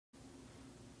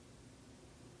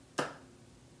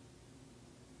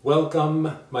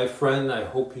Welcome, my friend. I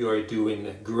hope you are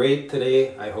doing great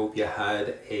today. I hope you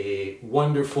had a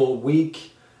wonderful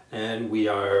week, and we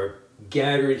are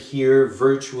gathered here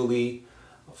virtually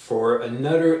for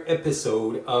another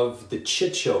episode of the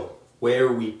Chit Show,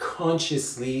 where we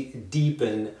consciously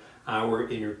deepen our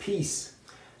inner peace.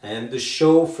 And the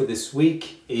show for this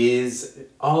week is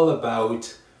all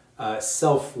about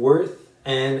self-worth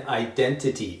and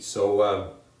identity.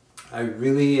 So I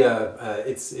really,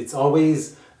 it's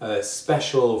always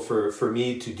special for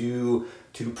me to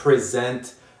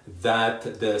present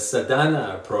that the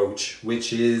sadhana approach,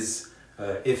 which is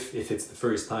if it's the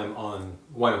first time on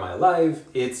one of my live,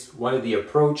 it's one of the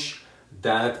approach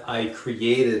that I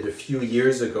created a few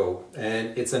years ago,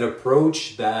 and it's an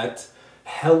approach that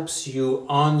helps you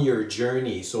on your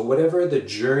journey. So whatever the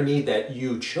journey that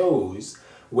you chose,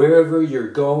 wherever you're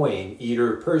going,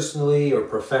 either personally or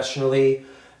professionally,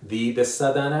 the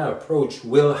sadhana approach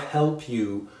will help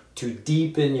you to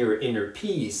deepen your inner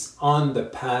peace on the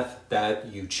path that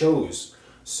you chose.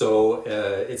 So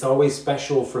it's always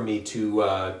special for me to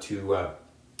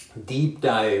deep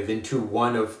dive into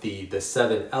one of the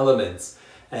seven elements.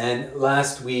 And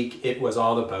last week it was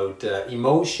all about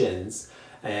emotions.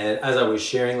 And as I was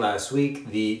sharing last week,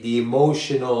 the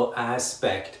emotional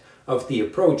aspect of the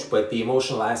approach, but the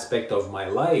emotional aspect of my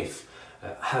life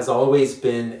has always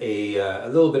been a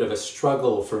little bit of a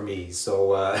struggle for me.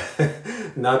 So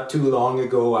not too long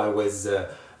ago, I was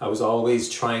always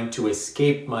trying to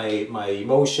escape my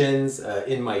emotions.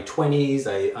 In my 20s,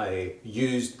 I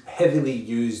heavily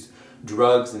used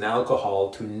drugs and alcohol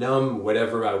to numb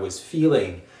whatever I was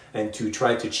feeling and to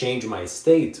try to change my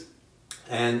state.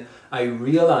 And I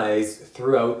realized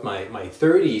throughout my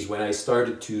 30s, when I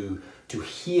started to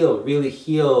heal, really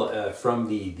heal from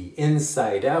the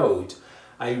inside out,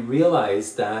 I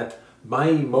realized that my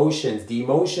emotions, the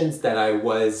emotions that I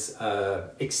was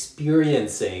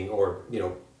experiencing, or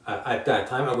at that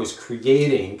time I was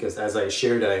creating, because as I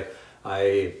shared,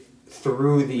 I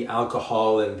through the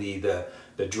alcohol and the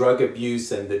drug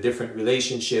abuse and the different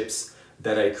relationships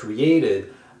that I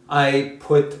created, I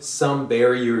put some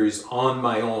barriers on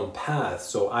my own path.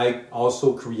 So I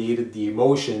also created the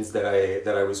emotions that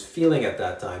I was feeling at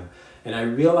that time, and I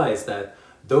realized that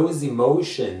those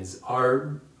emotions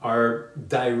are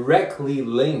directly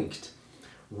linked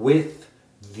with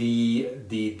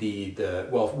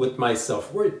with my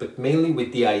self-worth, but mainly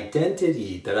with the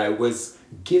identity that I was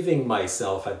giving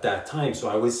myself at that time. So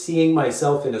I was seeing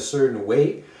myself in a certain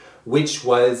way, which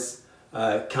was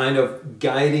kind of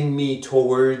guiding me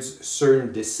towards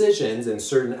certain decisions and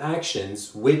certain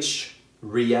actions, which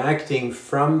reacting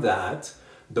from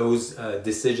those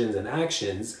decisions and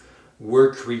actions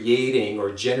were creating or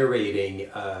generating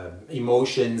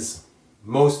emotions,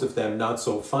 most of them not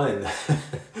so fun,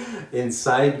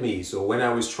 inside me. So when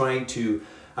I was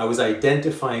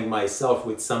identifying myself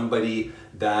with somebody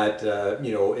that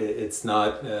is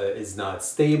not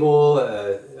stable,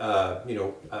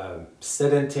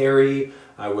 sedentary.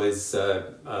 I was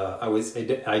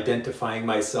identifying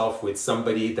myself with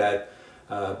somebody that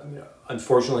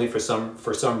unfortunately for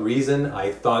some reason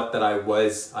I thought that I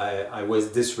was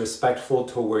disrespectful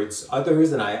towards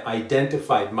others, and I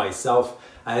identified myself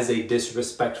as a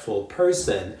disrespectful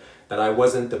person, that I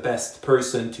wasn't the best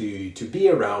person to be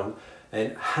around.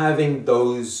 And having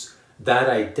that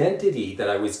identity that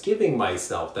I was giving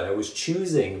myself, that I was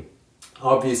choosing,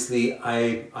 obviously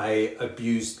I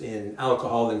abused in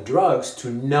alcohol and drugs to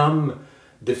numb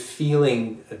the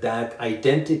feeling, that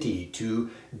identity, to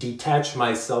detach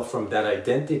myself from that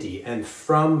identity. And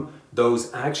from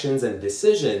those actions and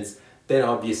decisions, then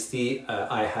obviously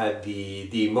I had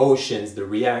the emotions, the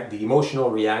emotional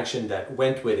reaction that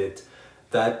went with it,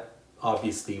 that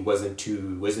obviously wasn't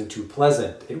too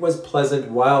pleasant. It was pleasant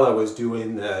while I was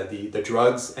doing the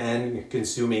drugs and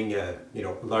consuming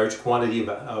large quantity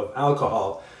of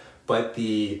alcohol, but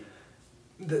the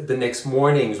next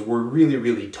mornings were really,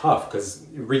 really tough because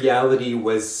reality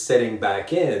was setting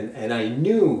back in, and I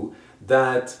knew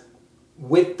that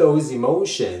with those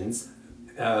emotions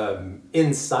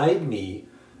inside me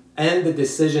and the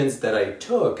decisions that I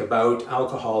took about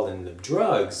alcohol and the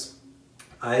drugs,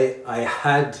 I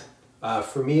had,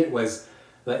 for me it was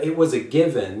a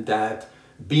given that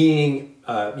being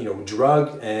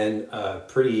drugged and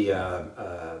pretty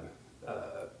how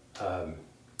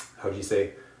do you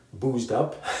say, boozed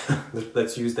up,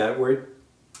 let's use that word.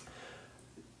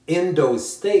 In those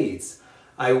states,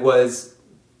 I was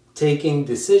taking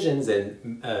decisions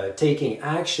and taking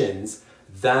actions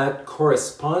that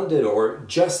corresponded or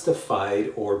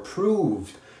justified or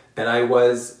proved that I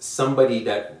was somebody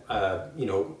that,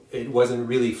 it wasn't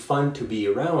really fun to be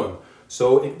around.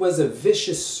 So it was a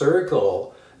vicious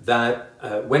circle that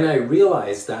when I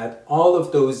realized that all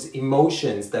of those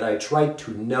emotions that I tried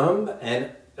to numb and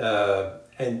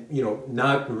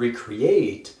not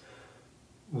recreate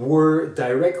were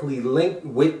directly linked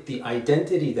with the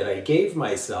identity that I gave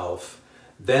myself,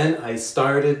 then I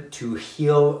started to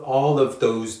heal all of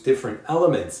those different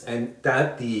elements, and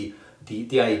that the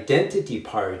identity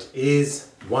part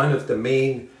is one of the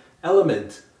main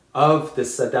elements of the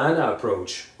S.A.D.H.A.N.A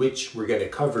approach, which we're going to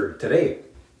cover today.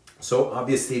 So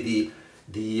obviously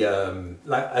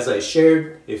as I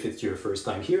shared, if it's your first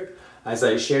time here, as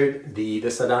I shared, the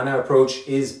S.A.D.H.A.N.A approach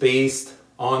is based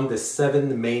on the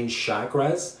 7 main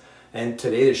chakras, and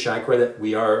today the chakra that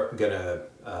we are gonna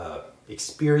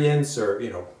experience or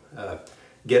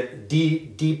get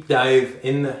deep dive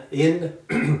in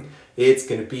it's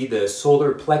gonna be the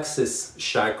solar plexus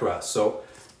chakra. So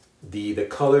the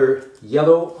color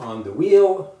yellow on the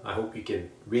wheel, I hope you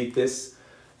can read this,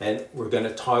 and we're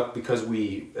gonna talk because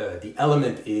the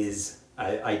element is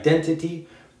identity.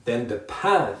 Then the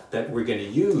path that we're gonna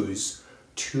use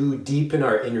to deepen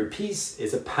our inner peace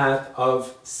is a path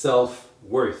of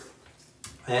self-worth.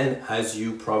 And as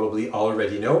you probably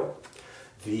already know,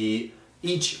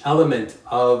 each element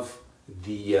of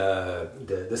the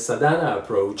S.A.D.H.A.N.A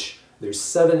approach, there's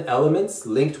 7 elements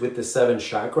linked with the 7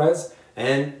 chakras,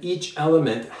 and each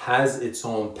element has its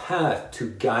own path to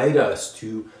guide us,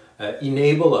 to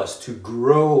enable us to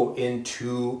grow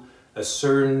into a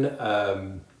certain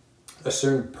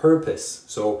purpose.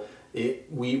 So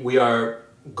we are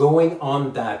going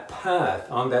on that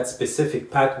path, on that specific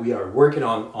path we are working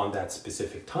on that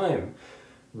specific time.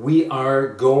 We are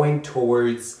going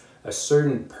towards a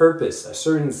certain purpose, a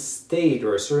certain state,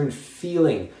 or a certain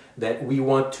feeling that we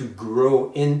want to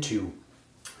grow into.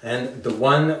 And the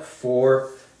one for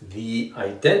the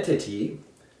identity,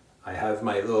 I have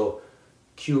my little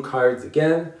cue cards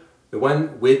again. The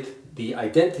one with the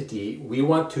identity, we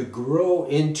want to grow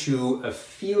into a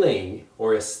feeling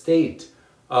or a state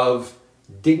of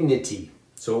dignity.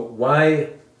 So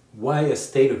why a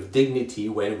state of dignity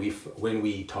when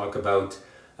we talk about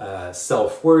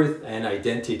self-worth and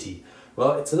identity?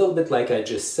 Well, it's a little bit like I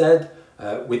just said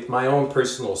with my own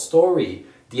personal story.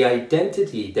 The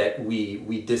identity that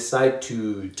we decide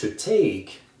to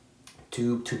take,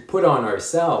 to put on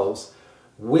ourselves,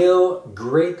 will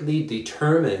greatly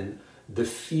determine the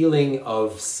feeling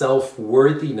of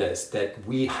self-worthiness that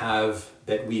we have,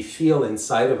 that we feel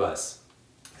inside of us.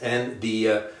 And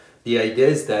the idea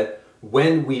is that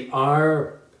when we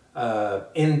are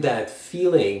in that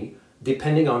feeling,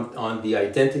 depending on the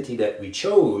identity that we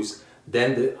chose,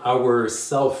 then our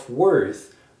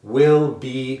self-worth will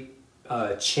be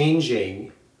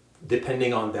changing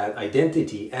depending on that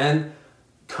identity. And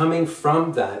coming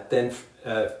from that, then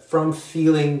from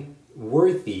feeling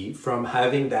worthy, from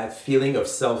having that feeling of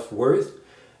self-worth,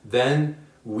 then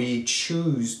we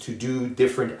choose to do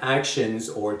different actions,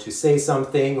 or to say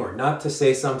something or not to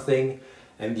say something.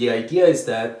 And the idea is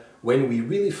that when we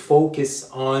really focus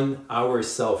on our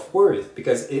self-worth,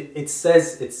 because it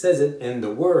says it in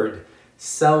the word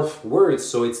self-worth,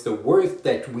 so it's the worth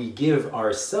that we give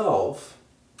ourselves,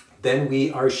 then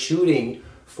we are shooting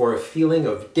for a feeling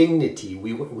of dignity.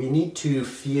 We need to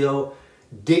feel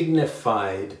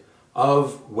dignified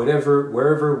of wherever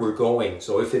we're going.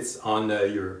 So if it's on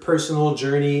your personal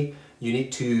journey, you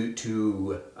need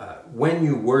to when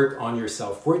you work on your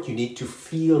self-worth, you need to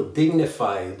feel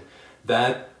dignified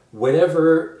that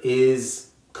whatever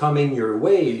is coming your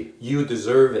way, you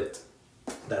deserve it.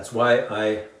 That's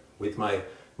why with my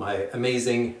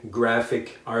amazing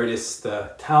graphic artist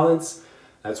talents,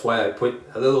 that's why I put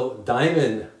a little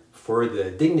diamond for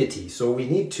the dignity. So we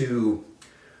need to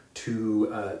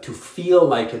feel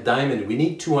like a diamond. We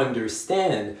need to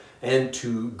understand and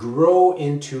to grow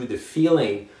into the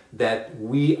feeling that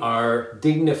we are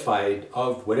dignified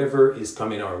of whatever is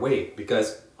coming our way.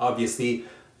 Because obviously,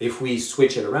 if we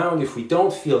switch it around, if we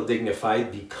don't feel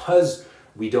dignified because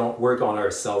we don't work on our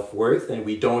self-worth and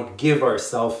we don't give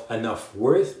ourselves enough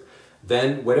worth,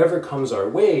 then whatever comes our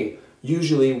way,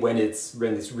 usually when it's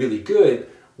really good,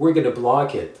 we're going to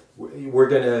block it. We're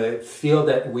going to feel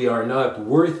that we are not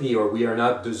worthy, or we are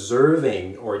not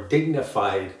deserving or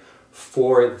dignified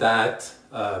for that,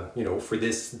 for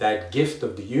that gift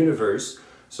of the universe.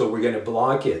 So we're going to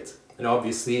block it. And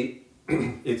obviously,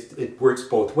 it works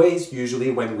both ways.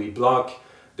 Usually when we block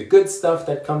the good stuff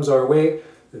that comes our way,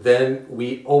 then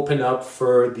we open up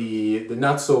for the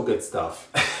not so good stuff.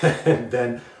 And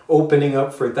then opening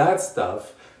up for that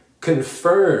stuff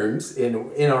confirms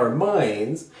in our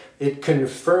minds, it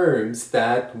confirms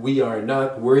that we are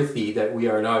not worthy, that we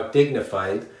are not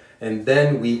dignified, and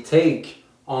then we take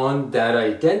on that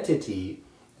identity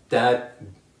that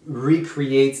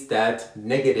recreates that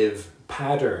negative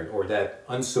pattern or that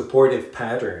unsupportive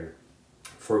pattern.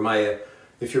 For my,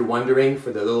 if you're wondering,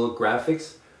 for the little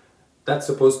graphics, that's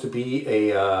supposed to be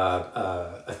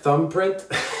a thumbprint.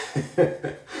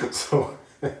 So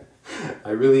I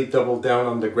really doubled down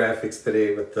on the graphics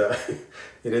today, but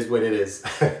it is what it is.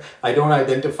 I don't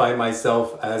identify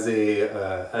myself as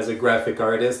a graphic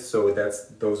artist, so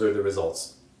those are the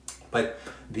results. But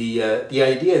the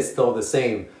idea is still the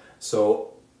same.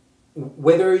 So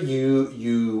whether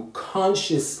you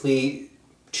consciously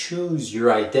choose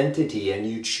your identity and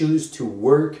you choose to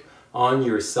work on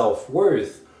your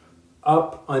self-worth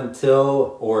up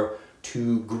until, or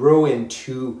to grow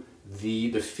into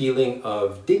the feeling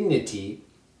of dignity,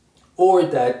 or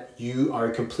that you are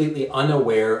completely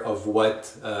unaware of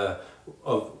what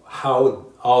of how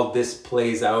all this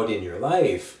plays out in your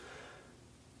life,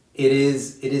 it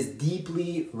is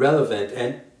deeply relevant.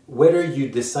 And whether you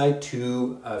decide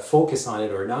to focus on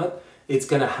it or not, it's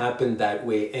going to happen that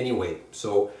way anyway.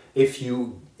 So if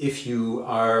you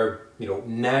are,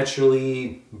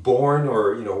 naturally born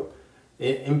or,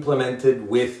 implemented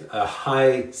with a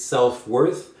high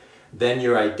self-worth, then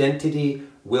your identity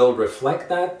will reflect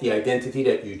that. The identity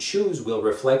that you choose will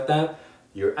reflect that.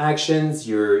 Your actions,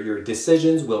 your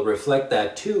decisions will reflect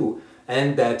that too.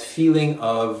 And that feeling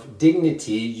of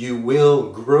dignity you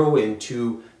will grow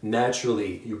into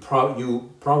naturally. You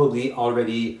probably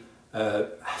already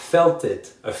felt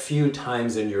it a few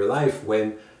times in your life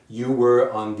when you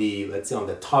were on the, let's say, on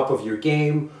the top of your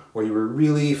game, or you were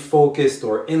really focused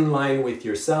or in line with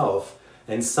yourself,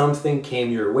 and something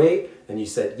came your way and you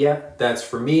said, yeah, that's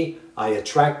for me. I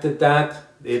attracted that.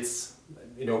 It's,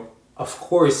 of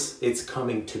course it's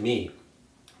coming to me.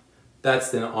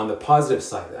 That's then on the positive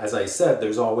side. As I said,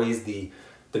 there's always the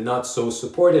not so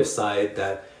supportive side,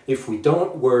 that if we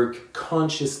don't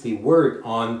consciously work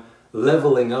on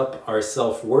leveling up our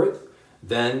self-worth,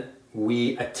 then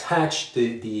we attach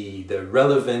the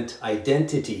relevant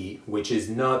identity, which is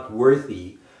not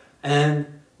worthy, and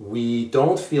we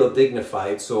don't feel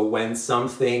dignified. So when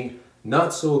something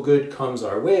not so good comes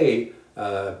our way,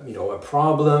 a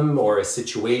problem or a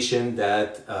situation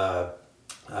that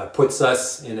puts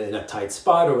us in a tight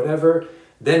spot or whatever,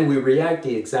 then we react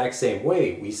the exact same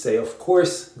way. We say, of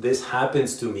course this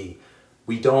happens to me.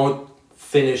 We don't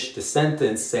finish the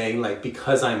sentence saying like,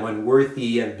 because I'm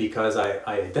unworthy and because I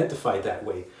identify that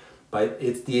way. But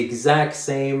it's the exact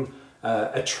same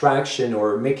attraction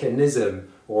or mechanism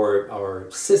or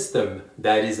system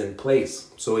that is in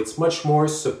place. So it's much more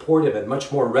supportive and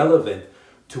much more relevant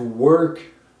to work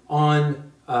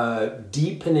on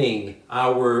deepening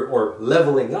or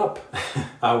leveling up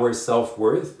our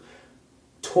self-worth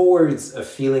towards a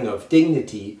feeling of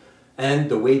dignity. And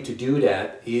the way to do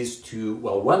that is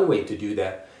one way to do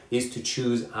that is to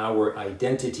choose our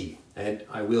identity. And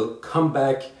I will come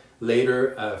back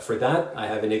later for that. I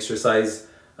have an exercise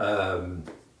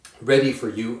ready for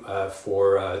you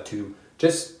to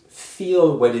just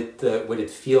feel what it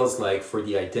feels like for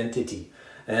the identity.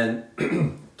 And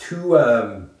two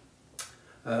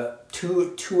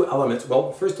elements.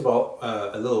 Well, first of all,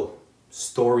 a little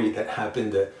story that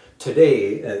happened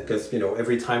today, because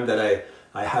every time that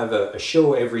I have a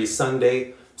show every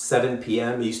Sunday, 7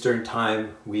 p.m. Eastern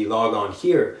Time, we log on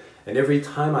here. And every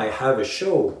time I have a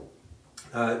show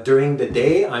during the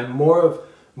day, I'm more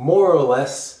or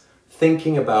less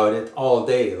thinking about it all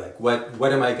day. Like,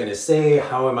 what am I going to say?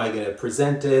 How am I going to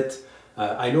present it?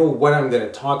 I know what I'm going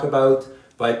to talk about,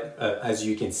 but as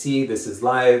you can see, this is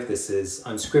live, this is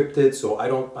unscripted, so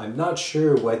I'm not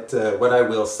sure what I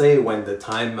will say when the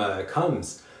time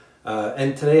comes.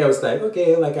 And today I was like,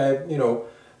 okay, like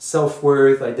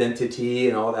self-worth, identity,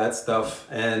 and all that stuff.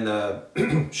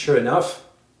 And sure enough,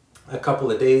 a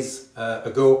couple of days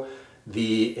ago,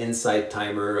 the Insight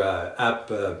Timer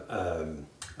app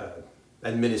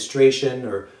administration,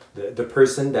 or the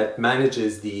person that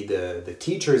manages the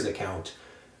teacher's account,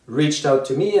 reached out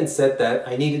to me and said that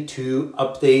I needed to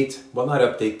upgrade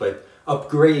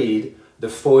the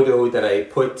photo that I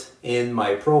put in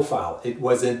my profile. It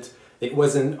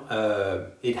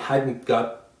hadn't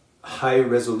got high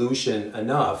resolution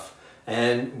enough,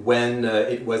 and when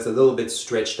it was a little bit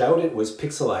stretched out, it was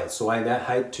pixelized. So I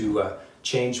had to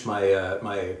change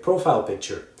my profile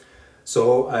picture.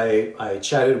 So I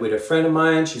chatted with a friend of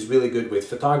mine. She's really good with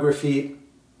photography,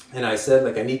 and I said,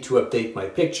 like, I need to update my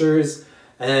pictures,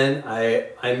 and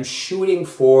I'm shooting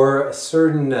for a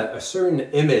certain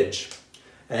image.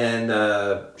 And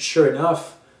sure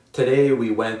enough, today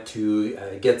we went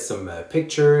to get some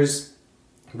pictures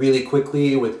really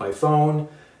quickly with my phone,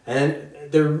 And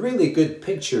they're really good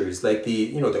pictures, like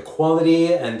the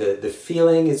quality and the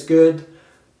feeling is good.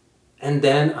 And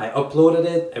then I uploaded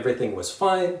it, everything was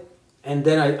fine. And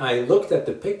then I looked at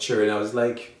the picture and I was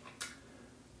like,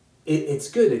 it's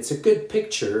good, it's a good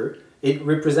picture.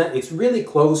 It's really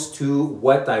close to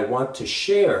what I want to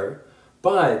share,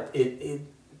 but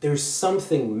there's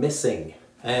something missing.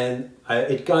 And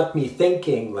it got me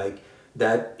thinking like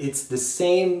that it's the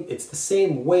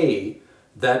same way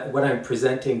that what I'm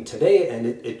presenting today, and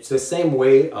it's the same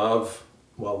way of,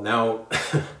 well, now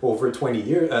over 20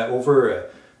 years, over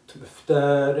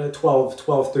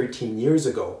 12, 13 years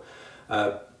ago.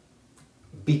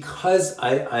 Because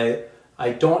I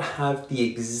don't have the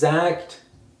exact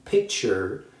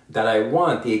picture that I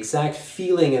want, the exact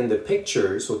feeling in the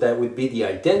picture, so that would be the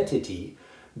identity,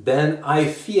 then I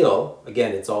feel,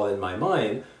 again, it's all in my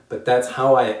mind, but that's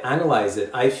how I analyze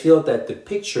it. I feel that the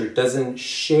picture doesn't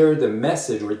share the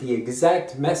message or the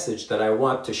exact message that I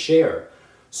want to share.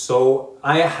 So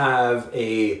I have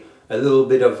a little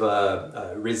bit of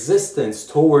a resistance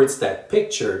towards that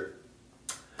picture.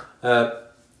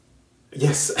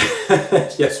 Yes,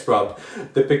 yes, Rob.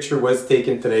 The picture was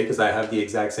taken today because I have the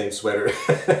exact same sweater.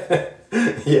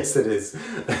 Yes, it is.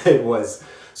 It was.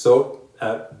 So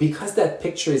because that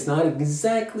picture is not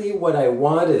exactly what I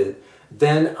wanted,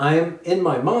 then I'm in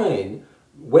my mind,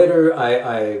 whether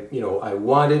I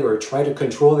want it or try to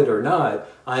control it or not,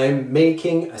 I'm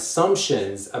making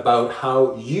assumptions about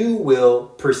how you will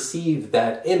perceive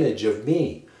that image of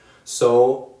me.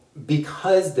 So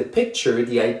because the picture,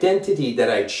 the identity that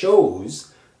I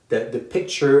chose, that the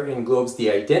picture englobes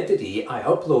the identity, I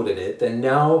uploaded it, and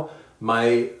now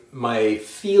my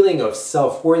feeling of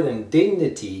self-worth and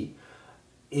dignity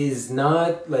is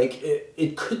not like,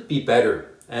 it could be better.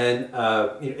 And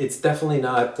it's definitely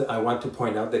not, I want to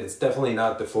point out that it's definitely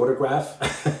not the photograph.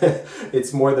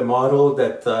 It's more the model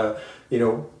that,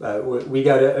 we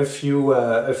got a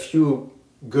few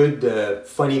good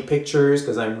funny pictures,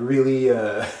 because I'm really,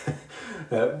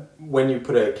 when you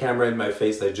put a camera in my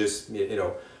face, I just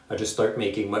start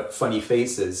making funny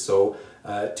faces. So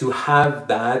to have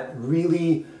that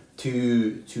really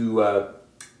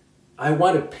I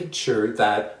want a picture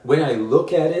that when I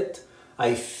look at it,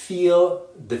 I feel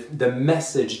the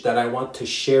message that I want to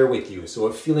share with you. So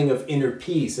a feeling of inner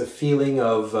peace, a feeling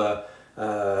of,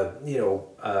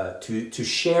 to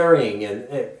sharing. And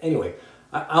anyway,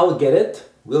 I'll get it.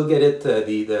 We'll get it.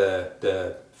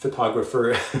 The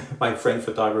photographer, my friend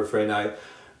photographer and I,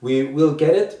 we'll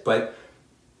get it. But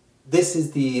this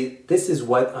is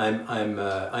what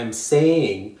I'm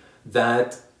saying,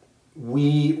 that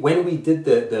when we did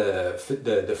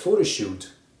the photo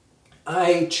shoot,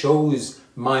 I chose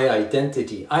my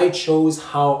identity. I chose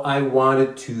how I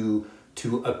wanted to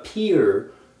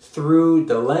appear through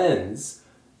the lens,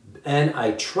 and I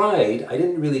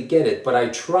didn't really get it, but I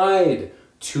tried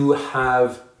to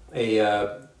have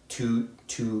to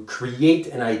create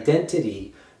an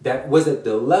identity that was at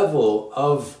the level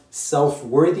of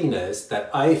self-worthiness that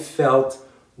I felt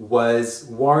was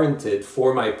warranted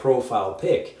for my profile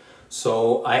pic.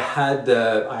 So I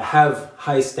have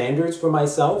high standards for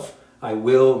myself. I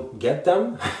will get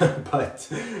them, but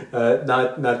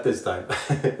not this time,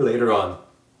 later on.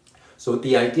 So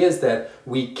the idea is that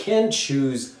we can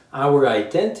choose our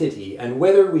identity, and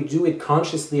whether we do it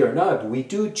consciously or not, we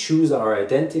do choose our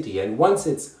identity. And once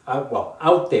it's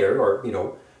out there, or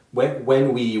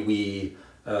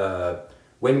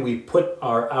when we put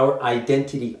our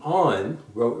identity on,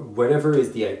 whatever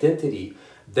is the identity,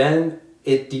 then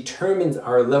it determines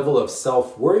our level of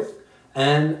self-worth,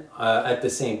 and at the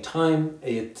same time,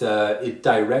 it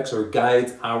directs or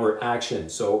guides our action.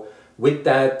 So with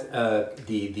that,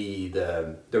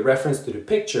 the reference to the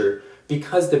picture,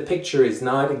 because the picture is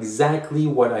not exactly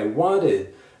what I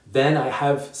wanted, then I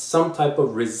have some type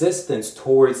of resistance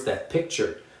towards that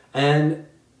picture. And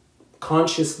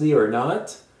consciously or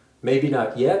not, maybe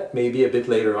not yet, maybe a bit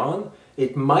later on,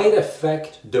 it might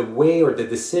affect the way or the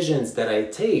decisions that I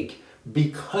take,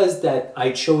 because that I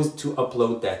chose to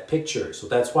upload that picture. So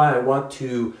that's why I want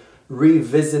to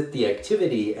revisit the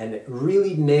activity and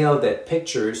really nail that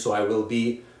picture, so I will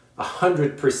be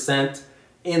 100%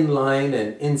 in line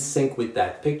and in sync with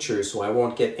that picture, so I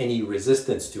won't get any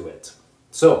resistance to it.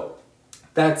 So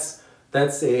that's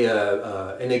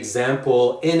an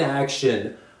example in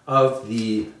action of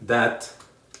that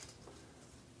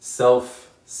self-worth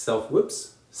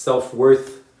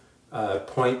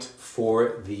point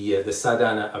for the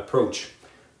S.A.D.H.A.N.A approach,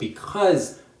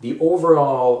 because the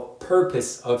overall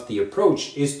purpose of the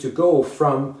approach is to go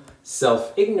from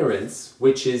self-ignorance,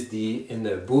 which is in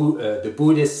the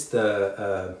Buddhist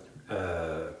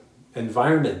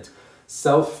environment,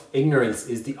 self-ignorance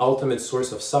is the ultimate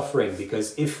source of suffering,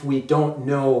 because if we don't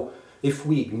know, if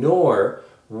we ignore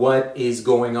what is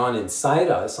going on inside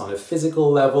us on a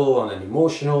physical level, on an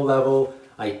emotional level,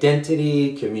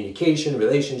 identity, communication,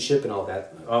 relationship, and all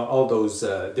that, all those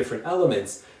different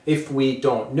elements, if we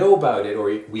don't know about it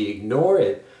or we ignore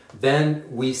it, then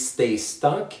we stay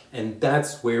stuck, and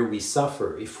that's where we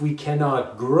suffer. If we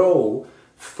cannot grow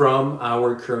from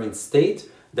our current state,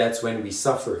 that's when we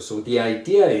suffer. So the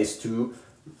idea is to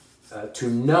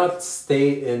not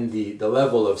stay in the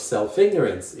level of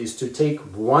self-ignorance, is to take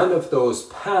one of those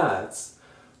paths,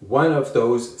 one of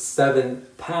those 7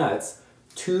 paths,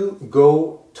 to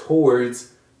go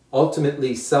towards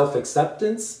ultimately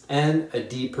self-acceptance and a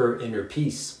deeper inner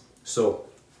peace. So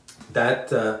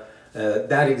that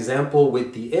example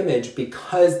with the image,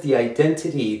 because the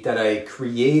identity that I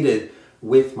created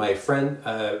with my friend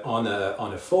on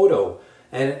a photo,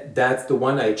 and that's the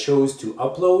one I chose to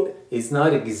upload, is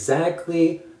not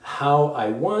exactly how I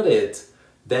want it,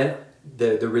 then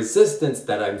the resistance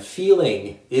that I'm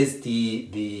feeling is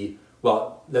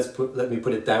well, let me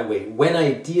put it that way. When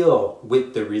I deal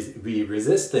with the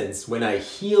resistance, when I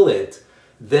heal it,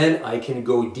 then I can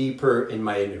go deeper in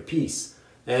my inner peace.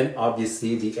 And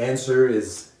obviously the answer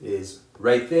is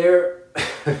right there.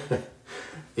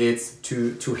 It's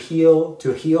to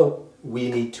heal,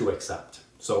 we need to accept.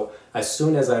 So as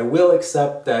soon as I will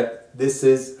accept that this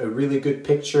is a really good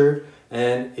picture,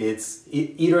 and it's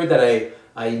either that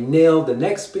I nail the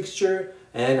next picture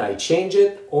and I change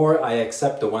it, or I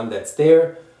accept the one that's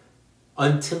there,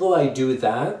 until I do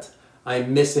that,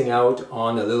 I'm missing out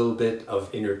on a little bit of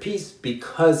inner peace,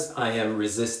 because I am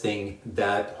resisting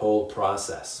that whole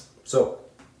process. So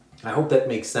I hope that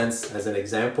makes sense as an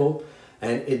example,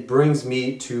 and it brings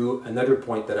me to another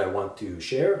point that I want to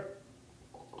share.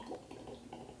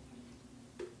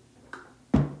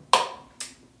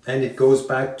 And it goes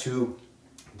back to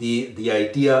the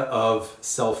idea of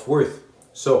self-worth.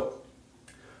 So,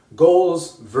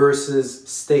 goals versus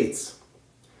states.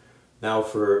 Now,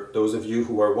 for those of you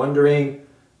who are wondering,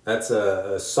 that's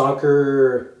a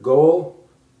soccer goal.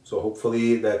 So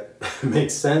hopefully that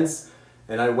makes sense.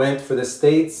 And I went for the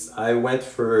states. I went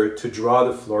to draw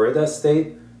the Florida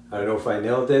state. I don't know if I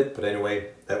nailed it, but anyway,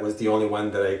 that was the only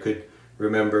one that I could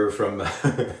remember from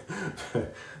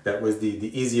that was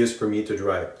the easiest for me to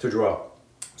draw.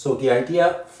 So the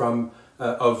idea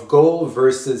of goal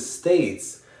versus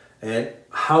states, and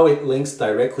how it links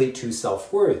directly to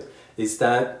self-worth, is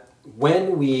that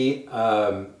when we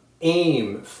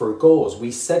aim for goals,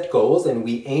 we set goals and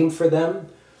we aim for them,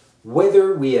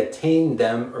 whether we attain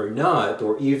them or not,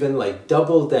 or even like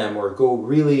double them or go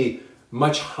really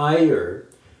much higher,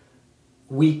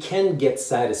 we can get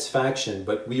satisfaction,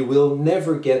 but we will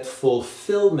never get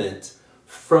fulfillment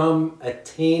from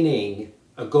attaining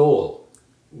a goal.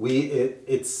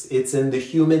 It's in the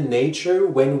human nature.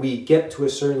 When we get to a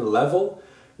certain level,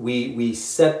 we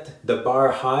set the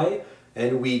bar high,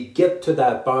 and we get to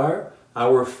that bar,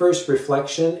 our first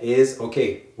reflection is,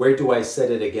 okay, where do I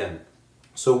set it again?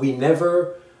 So we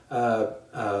never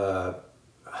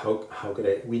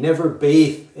we never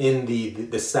bathe in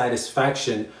the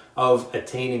satisfaction of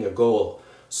attaining a goal.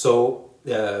 So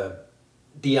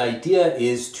the idea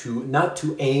is to not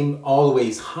to aim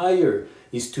always higher,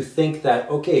 is to think that,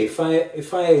 okay,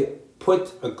 if I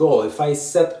put a goal, if I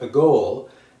set a goal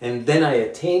and then I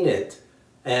attain it,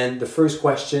 and the first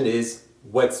question is,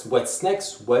 what's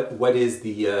next? What is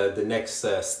the next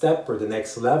step or the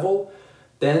next level?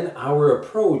 Then our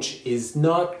approach is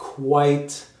not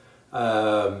quite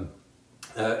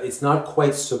it's not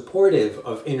quite supportive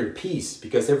of inner peace,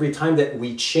 because every time that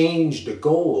we change the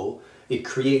goal, it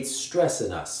creates stress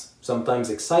in us. Sometimes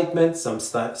excitement,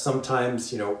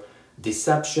 sometimes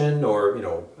deception, or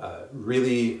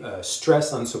really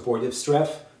stress, unsupportive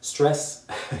stress.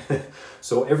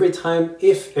 So every time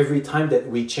that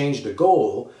we change the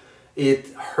goal,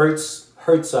 it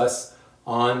hurts us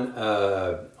on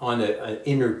an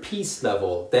inner peace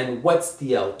level. Then what's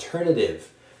the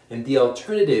alternative? And the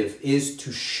alternative is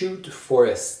to shoot for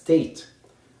a state.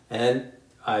 And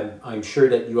I'm sure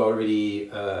that you already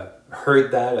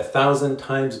heard that 1,000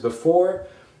 times before,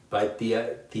 but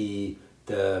the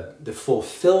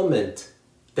fulfillment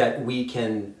that we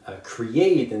can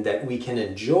create and that we can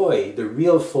enjoy, the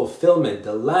real fulfillment,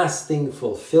 the lasting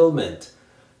fulfillment,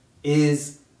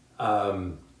 is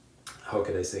how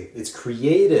could I say? It's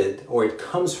created, or it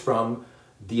comes from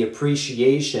the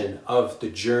appreciation of the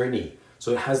journey.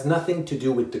 So it has nothing to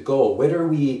do with the goal. Whether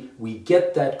we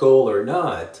get that goal or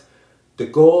not, the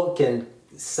goal can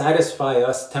satisfy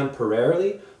us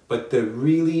temporarily, but the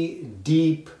really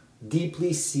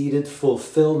deeply seated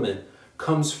fulfillment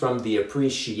comes from the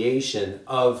appreciation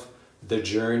of the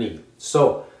journey.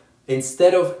 So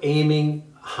instead of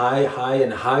aiming high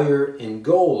and higher in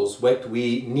goals, what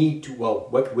we need to, well,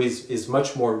 what is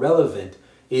much more relevant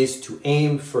is to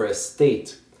aim for a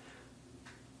state.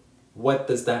 What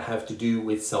does that have to do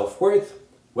with self-worth?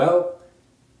 Well,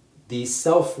 the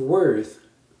self-worth,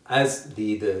 as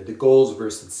the goals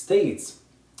versus states,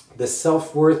 the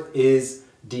self-worth is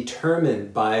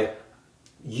determined by,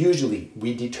 usually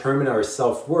we determine our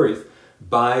self-worth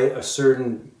by a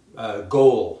certain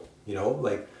goal, you know,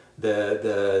 like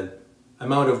the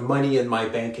amount of money in my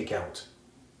bank account.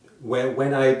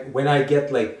 When I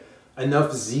get like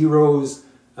enough zeros,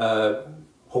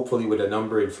 hopefully with a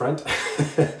number in front,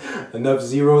 enough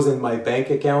zeros in my bank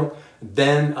account,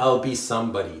 then I'll be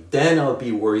somebody, then I'll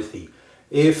be worthy.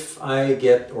 If I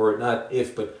get, or not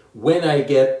if, but when I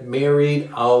get married,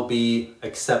 I'll be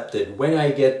accepted. When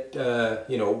I get,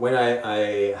 when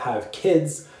I have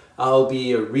kids, I'll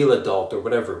be a real adult or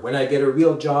whatever. When I get a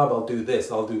real job, I'll do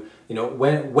this, I'll do,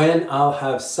 when I'll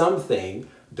have something,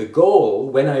 the goal,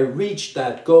 when I reach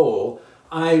that goal,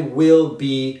 I will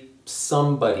be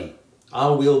somebody. I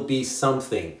will be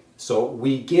something. So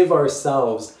we give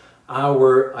ourselves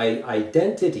our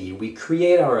identity, we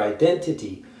create our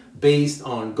identity based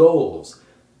on goals.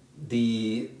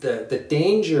 The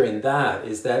danger in that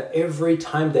is that every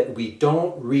time that we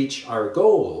don't reach our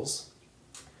goals,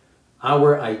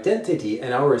 our identity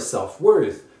and our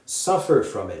self-worth suffer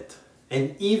from it.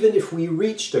 And even if we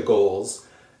reach the goals,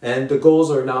 and the goals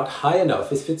are not high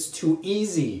enough, if it's too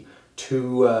easy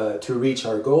to reach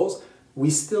our goals,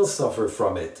 we still suffer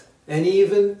from it. And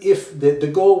even if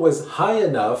the goal was high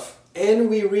enough and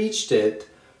we reached it,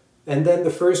 and then the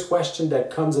first question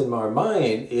that comes in our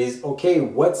mind is, okay,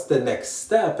 what's the next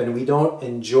step? And we don't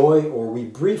enjoy, or we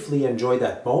briefly enjoy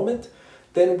that moment,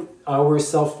 then our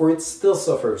self-worth still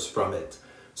suffers from it.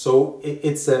 So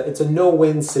it's a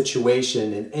no-win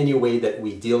situation in any way that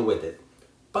we deal with it.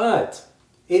 But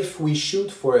if we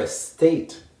shoot for a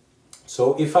state,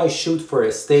 so if I shoot for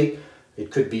a state, it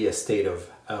could be a state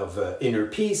of inner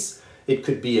peace, it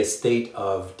could be a state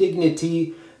of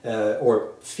dignity,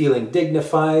 or feeling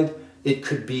dignified. It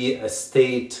could be a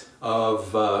state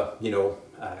of,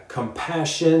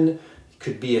 compassion. It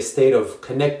could be a state of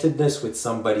connectedness with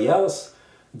somebody else.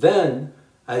 Then,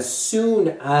 as soon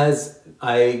as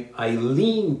I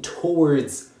lean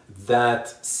towards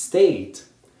that state,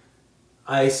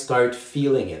 I start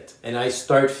feeling it. And I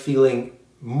start feeling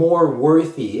more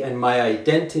worthy, and my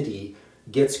identity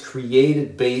gets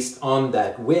created based on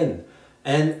that win.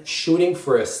 And shooting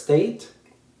for a state,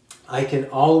 I can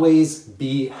always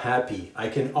be happy. I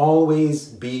can always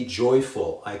be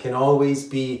joyful. I can always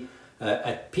be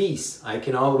at peace. I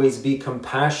can always be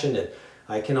compassionate.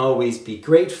 I can always be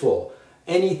grateful.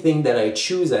 Anything that I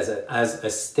choose as a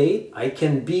state, I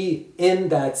can be in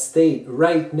that state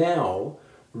right now,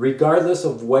 regardless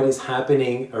of what is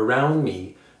happening around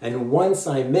me. And once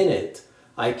I'm in it,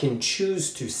 I can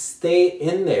choose to stay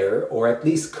in there, or at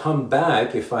least come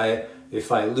back. If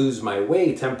I lose my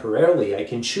way temporarily, I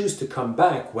can choose to come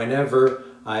back whenever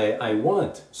I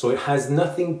want. So it has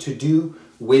nothing to do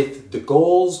with the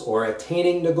goals or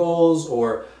attaining the goals,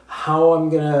 or how I'm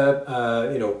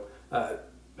gonna,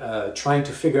 trying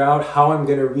to figure out how I'm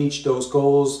gonna reach those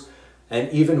goals.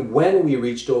 And even when we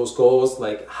reach those goals,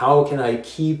 like how can I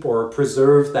keep or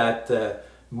preserve that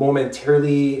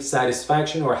momentarily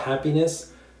satisfaction or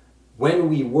happiness? When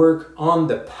we work on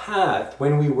the path,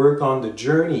 when we work on the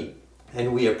journey,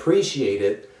 and we appreciate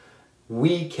it,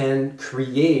 we can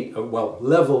create,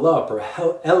 level up or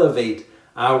elevate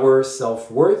our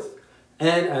self-worth,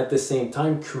 and at the same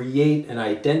time create an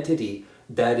identity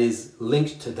that is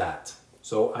linked to that.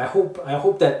 So I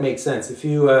hope that makes sense. If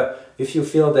you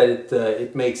feel that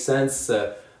it makes sense,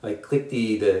 like click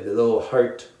the little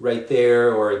heart right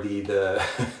there, or the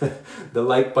the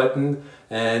like button,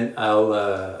 and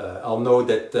I'll know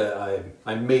that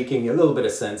I'm making a little bit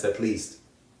of sense at least.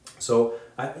 So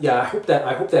I hope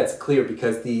that's clear,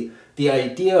 because the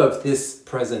idea of this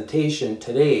presentation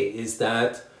today is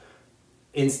that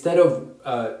instead of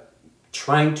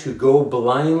trying to go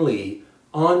blindly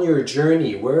on your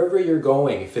journey, wherever you're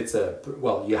going, if it's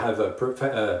you have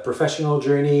a professional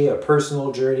journey, a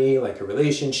personal journey, like a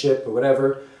relationship or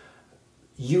whatever,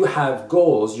 you have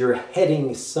goals, you're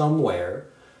heading somewhere.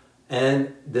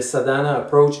 And the sadhana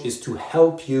approach is to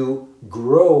help you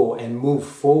grow and move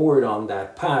forward on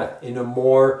that path in a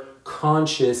more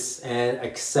conscious and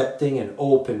accepting and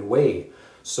open way.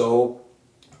 So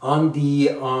on the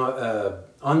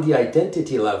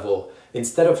identity level,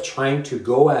 instead of trying to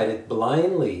go at it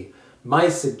blindly, my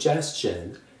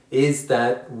suggestion is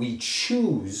that we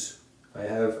choose I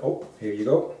have, oh, here you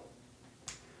go.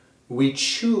 We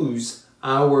choose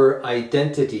our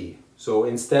identity. So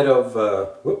instead of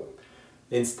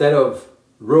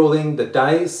rolling the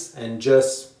dice and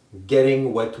just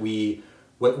getting what we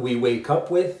wake up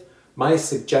with, my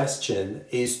suggestion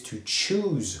is to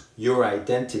choose your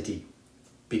identity.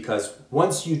 Because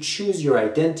once you choose your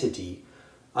identity,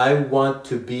 I want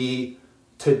to be,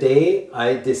 today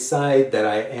I decide that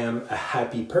I am a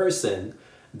happy person,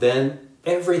 then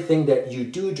everything that you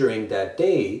do during that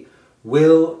day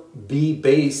will be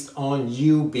based on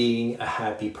you being a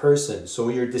happy person. So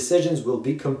your decisions will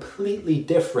be completely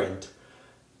different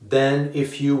than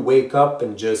if you wake up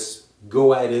and just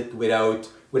go at it without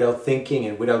thinking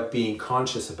and without being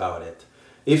conscious about it.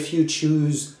 If you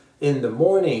choose in the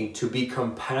morning to be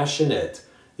compassionate,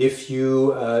 if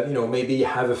you maybe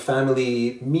have a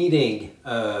family meeting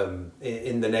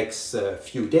in the next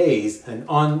few days, and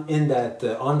on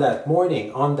that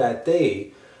morning, on that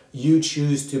day, you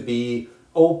choose to be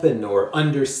open or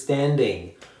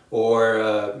understanding, or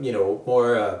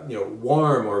more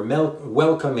warm or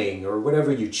welcoming, or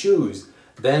whatever you choose,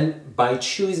 then by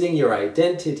choosing your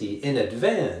identity in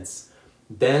advance,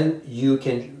 then you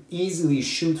can easily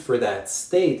shoot for that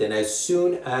state. And as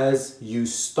soon as you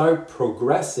start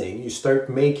progressing, you start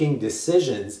making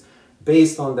decisions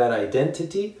based on that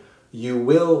identity, you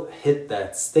will hit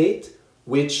that state,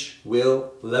 which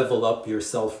will level up your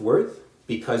self-worth,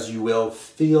 because you will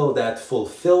feel that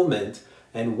fulfillment.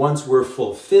 And once we're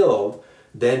fulfilled,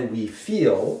 then we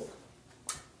feel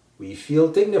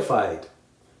dignified.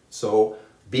 So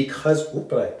because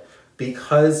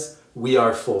we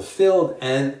are fulfilled,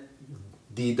 and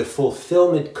the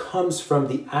fulfillment comes from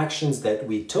the actions that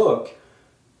we took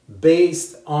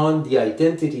based on the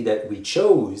identity that we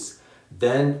chose,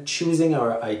 then choosing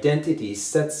our identity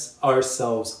sets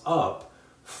ourselves up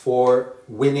for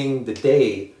winning the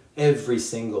day every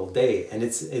single day. And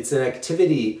it's an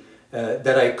activity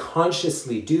that I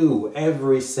consciously do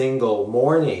every single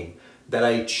morning, that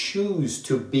I choose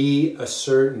to be a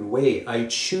certain way. I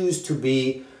choose to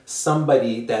be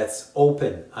somebody that's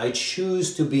open. I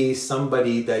choose to be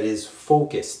somebody that is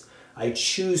focused. I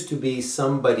choose to be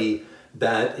somebody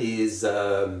that is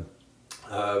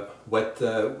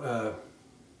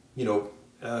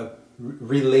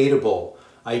relatable.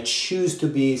 I choose to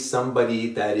be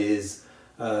somebody that is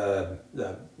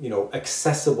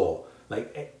accessible.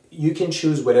 Like, you can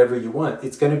choose whatever you want.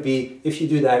 It's going to be, if you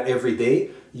do that every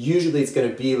day, usually it's going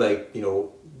to be like,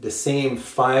 the same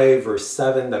 5 or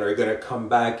 7 that are going to come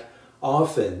back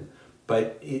often.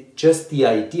 But just the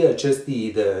idea, just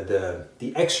the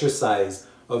exercise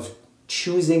of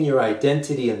choosing your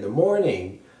identity in the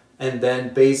morning, and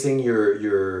then basing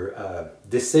your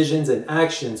decisions and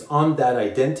actions on that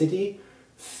identity,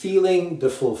 feeling the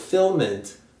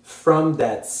fulfillment from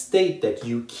that state that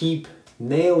you keep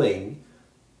nailing,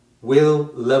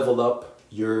 will level up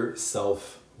your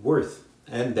self-worth.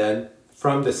 And then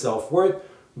from the self-worth,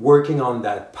 working on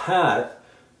that path,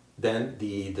 then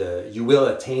you will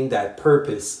attain that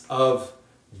purpose of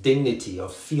dignity,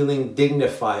 of feeling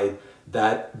dignified,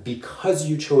 that because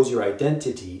you chose your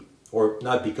identity, or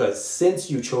not because, since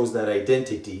you chose that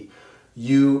identity,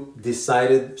 you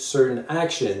decided certain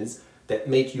actions that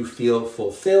make you feel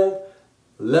fulfilled,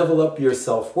 level up your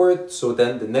self-worth. So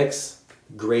then the next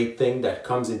great thing that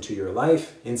comes into your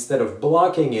life, instead of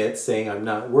blocking it, saying I'm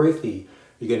not worthy,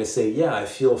 you're going to say, yeah, I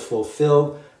feel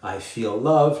fulfilled, I feel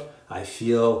loved, I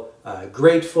feel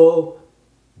grateful.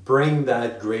 Bring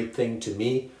that great thing to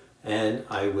me, and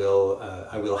I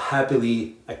will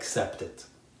happily accept it.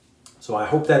 So I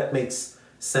hope that makes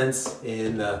sense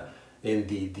in the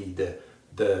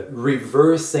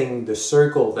reversing the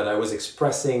circle that I was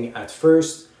expressing at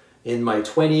first in my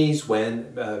 20s,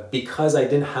 when because I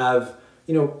didn't have,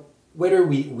 whether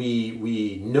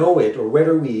we know it or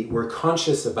whether we were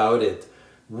conscious about it,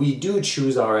 we do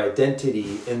choose our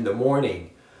identity in the morning.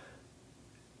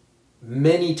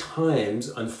 Many times,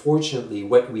 unfortunately,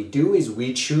 what we do is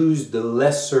we choose the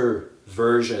lesser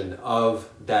version of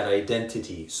that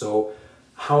identity. So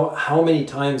how many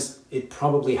times, it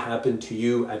probably happened to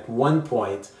you at one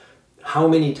point, how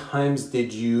many times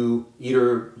did you,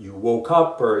 either you woke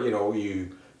up or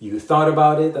you thought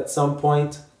about it at some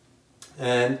point,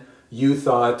 and you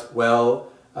thought,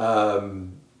 well,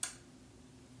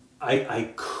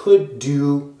 I could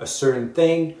do a certain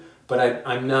thing, but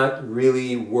I'm not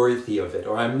really worthy of it,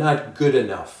 or I'm not good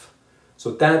enough.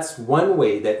 So that's one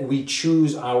way that we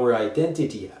choose our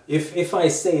identity. If I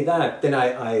say that, then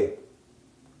I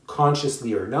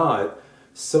consciously or not,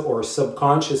 or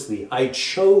subconsciously, I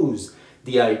chose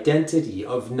the identity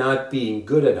of not being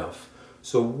good enough.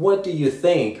 So what do you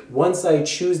think, once I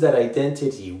choose that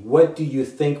identity, what do you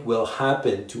think will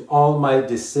happen to all my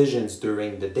decisions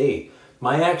during the day?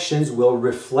 My actions will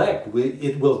reflect,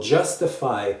 it will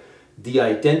justify the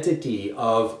identity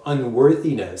of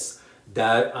unworthiness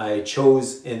that I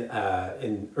chose in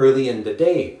early in the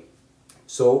day.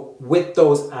 So with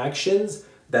those actions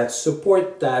that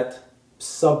support that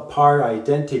subpar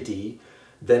identity,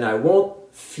 then I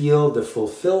won't feel the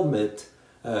fulfillment,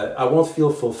 I won't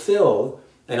feel fulfilled,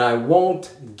 and I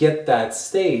won't get that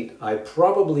state. I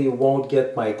probably won't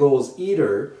get my goals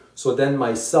either. So then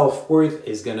my self-worth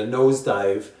is going to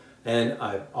nosedive, and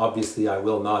obviously I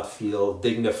will not feel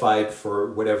dignified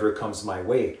for whatever comes my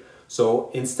way.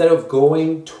 So instead of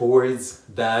going towards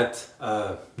that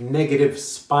negative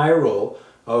spiral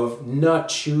of not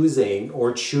choosing,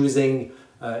 or choosing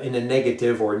in a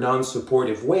negative or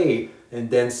non-supportive way and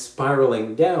then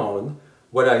spiraling down,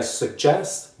 what I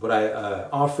suggest, what I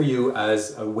offer you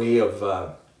as a way of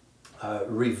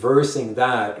reversing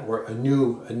that, or a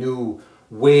new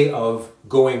way of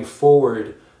going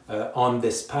forward on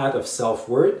this path of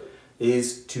self-worth,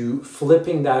 is to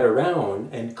flipping that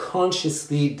around and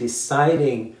consciously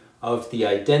deciding of the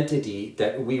identity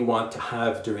that we want to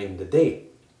have during the day.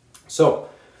 So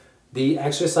the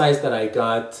exercise that I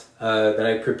got, that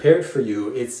I prepared for you,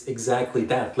 it's exactly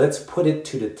that. Let's put it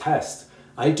to the test.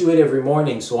 I do it every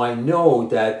morning, so I know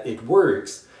that it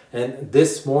works. And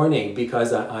this morning,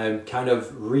 because I'm kind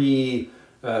of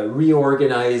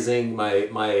reorganizing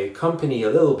my company a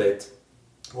little bit,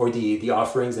 or the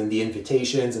offerings and the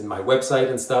invitations and my website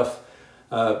and stuff,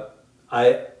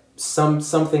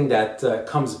 something that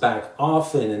comes back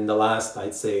often in the last,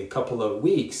 I'd say, couple of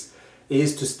weeks,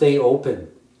 is to stay open.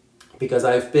 Because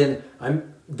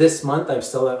this month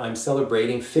I'm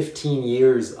celebrating 15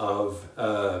 years of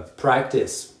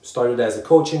practice. Started as a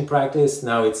coaching practice,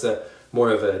 now it's more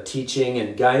of a teaching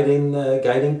and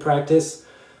guiding practice.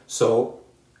 So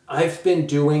I've been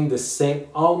doing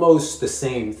almost the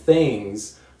same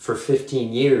things for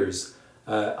 15 years.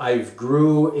 I've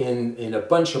grew in a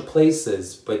bunch of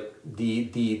places, but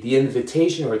the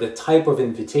invitation, or the type of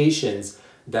invitations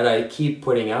that I keep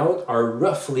putting out, are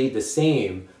roughly the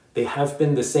same. They have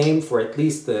been the same for at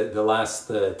least the last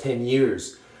 10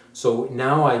 years. So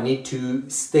now I need to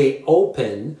stay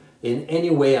open in any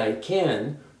way I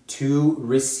can to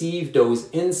receive those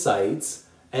insights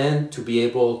and to be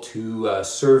able to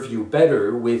serve you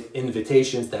better with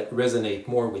invitations that resonate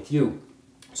more with you.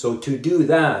 So to do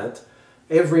that,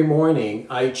 every morning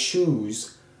I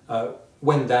choose,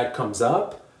 when that comes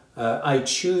up, I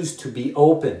choose to be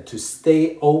open, to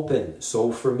stay open.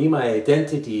 So for me, my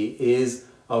identity is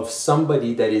of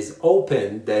somebody that is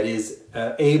open, that is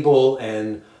able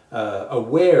and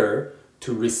aware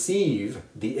to receive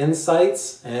the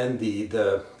insights and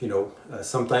the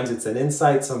sometimes it's an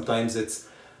insight, sometimes it's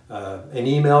an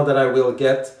email that I will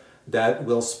get that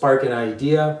will spark an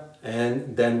idea,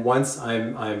 and then once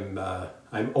I'm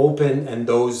open and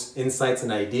those insights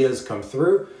and ideas come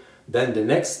through, then the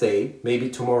next day, maybe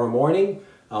tomorrow morning,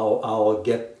 I'll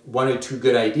get one or two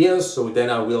good ideas, so then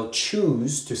I will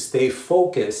choose to stay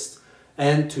focused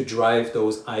and to drive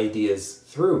those ideas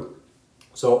through.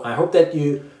 So I hope that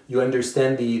you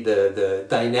understand the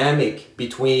dynamic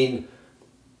between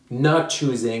not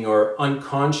choosing or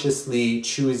unconsciously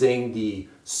choosing the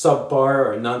subpar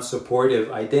or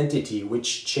non-supportive identity,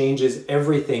 which changes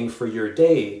everything for your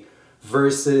day,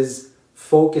 versus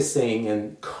focusing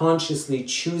and consciously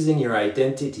choosing your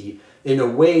identity in a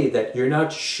way that you're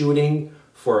not shooting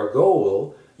for a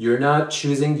goal. You're not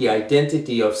choosing the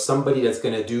identity of somebody that's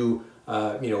going to do,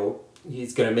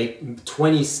 he's going to make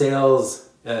 20 sales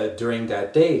during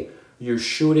that day. You're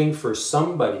shooting for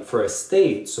somebody, for a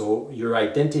state. So your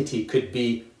identity could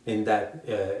be, in that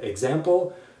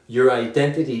example, your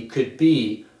identity could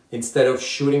be, instead of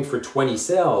shooting for 20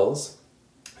 sales,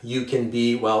 you can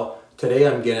be, well, today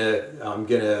I'm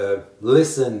gonna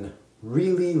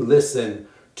really listen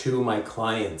to my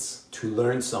clients to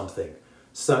learn something.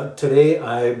 So today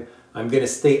I'm gonna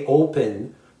stay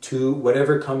open to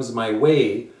whatever comes my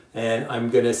way, and I'm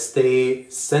gonna stay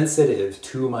sensitive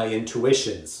to my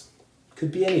intuitions.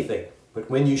 Could be anything, but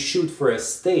when you shoot for a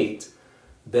state,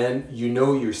 then you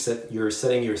know you're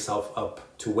setting yourself up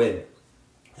to win.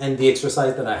 And the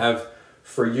exercise that I have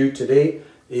for you today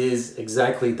is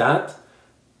exactly that.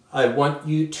 I want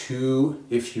you to,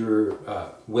 if you're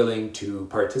willing to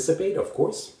participate, of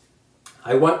course,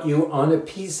 I want you on a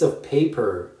piece of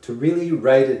paper to really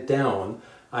write it down.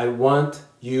 I want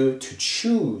you to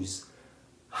choose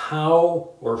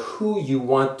how or who you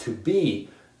want to be.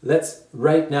 Let's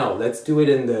do it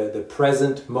in the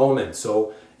present moment.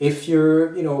 So if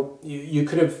you're, you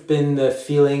could have been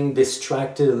feeling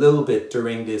distracted a little bit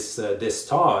during this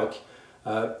talk,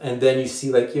 and then you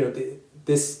see like,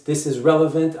 this is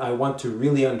relevant. I want to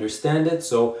really understand it.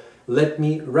 So let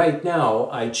me, right now,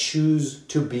 I choose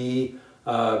to be,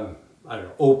 I don't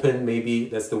know, open. Maybe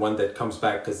that's the one that comes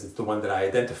back because it's the one that I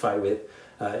identify with.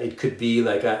 It could be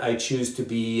like I choose to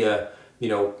be,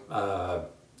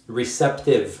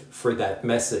 receptive for that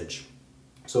message.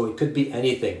 So it could be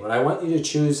anything. But I want you to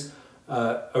choose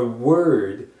a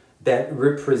word that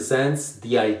represents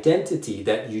the identity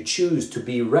that you choose to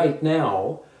be right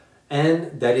now,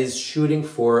 and that is shooting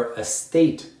for a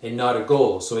state and not a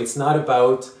goal. So it's not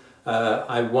about,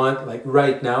 I want, like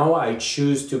right now, I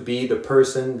choose to be the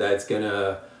person that's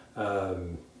gonna, I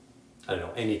don't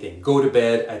know, anything, go to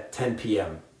bed at 10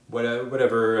 p.m.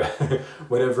 Whatever,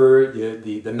 whatever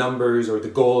the numbers or the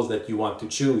goals that you want to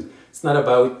choose. It's not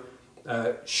about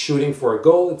shooting for a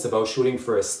goal, it's about shooting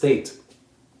for a state.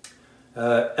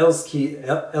 Elskiz,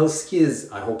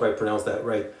 I hope I pronounced that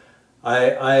right.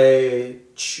 I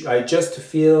just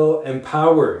feel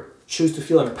empowered. Choose to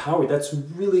feel empowered. That's a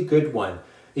really good one.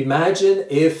 Imagine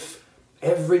if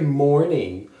every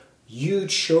morning you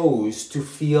chose to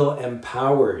feel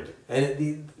empowered.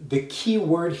 And the key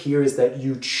word here is that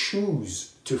you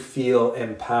choose to feel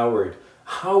empowered.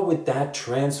 How would that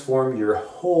transform your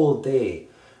whole day?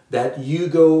 That you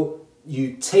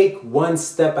take one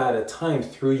step at a time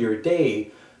through your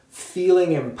day,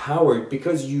 feeling empowered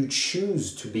because you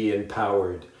choose to be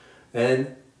empowered.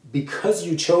 And because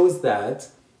you chose that,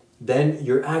 then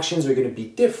your actions are going to be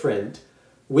different,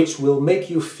 which will make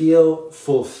you feel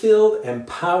fulfilled,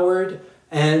 empowered,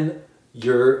 and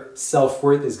your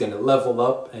self-worth is going to level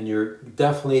up, and you're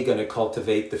definitely going to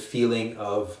cultivate the feeling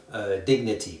of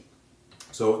dignity.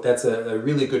 So that's a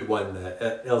really good one,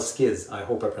 Elskiz. I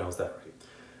hope I pronounced that right.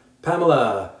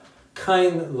 Pamela,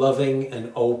 kind, loving,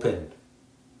 and open.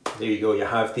 There you go. You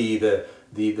have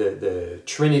the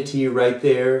Trinity right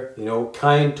there.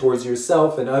 Kind towards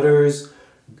yourself and others,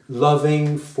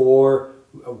 loving for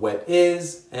what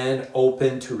is, and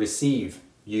open to receive.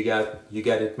 You got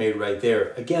it made right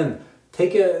there. Again,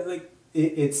 take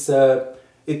it's a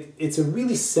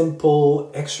really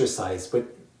simple exercise,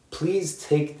 but please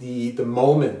take the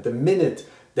moment, the minute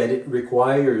that it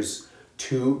requires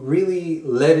to really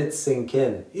let it sink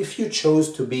in. If you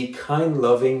chose to be kind,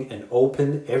 loving, and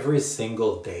open every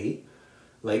single day,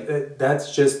 like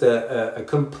that's just a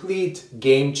complete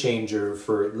game changer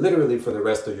for literally for the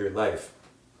rest of your life.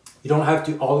 You don't have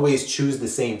to always choose the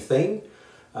same thing.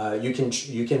 You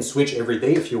can switch every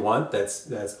day if you want.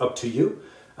 That's up to you.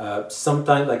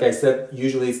 Sometimes, like I said,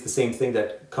 usually it's the same thing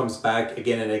that comes back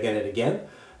again and again and again.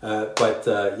 But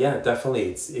yeah,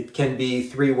 definitely, it can be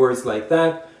 3 words like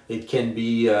that. It can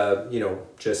be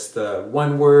just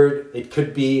one word. It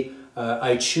could be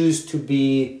I choose to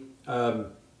be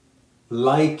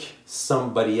like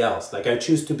somebody else. Like I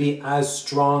choose to be as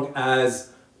strong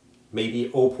as maybe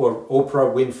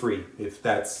Oprah Winfrey, if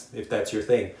that's your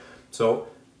thing. So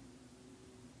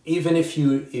even if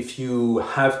you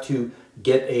have to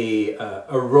get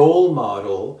a role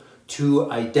model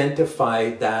to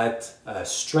identify that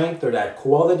strength or that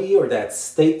quality or that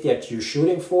state that you're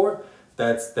shooting for,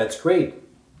 that's great.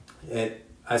 And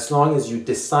as long as you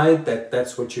decide that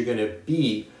that's what you're going to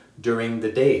be during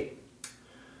the day.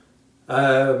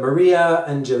 Maria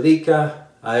Angelica,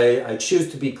 I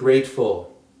choose to be grateful.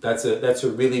 That's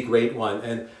a really great one,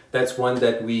 and that's one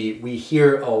that we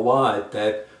hear a lot,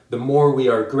 that the more we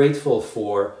are grateful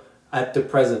for at the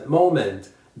present moment,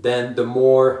 then the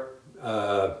more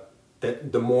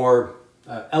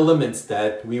elements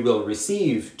that we will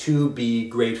receive to be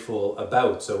grateful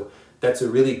about. So that's a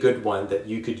really good one that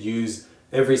you could use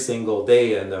every single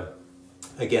day, and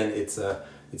again, it's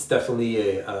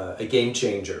definitely a game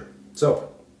changer.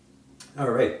 So,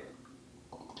 all right.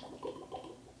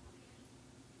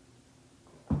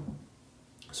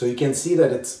 So you can see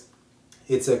that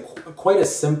it's quite a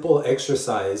simple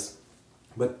exercise,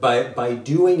 but by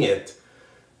doing it,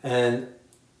 and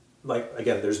like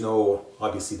again,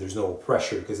 obviously there's no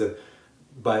pressure, because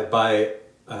by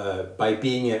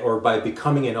being it or by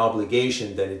becoming an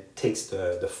obligation, then it takes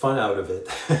the fun out of it.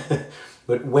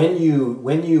 But when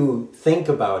you think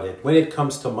about it, when it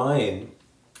comes to mind,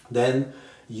 then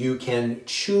you can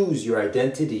choose your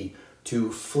identity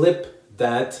to flip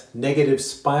that negative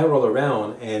spiral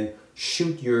around and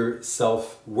shoot your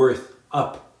self-worth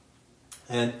up.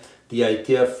 And the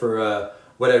idea for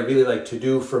what I really like to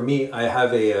do, for me, I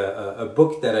have a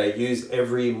book that I use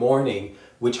every morning,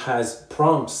 which has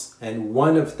prompts, and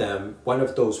one of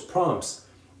those prompts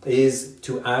is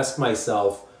to ask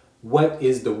myself, what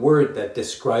is the word that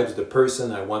describes the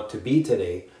person I want to be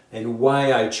today and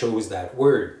why I chose that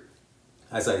word.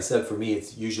 As I said, for me,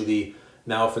 it's usually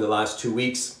now for the last 2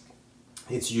 weeks,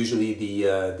 it's usually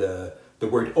the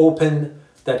word open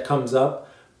that comes up.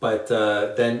 But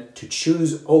then to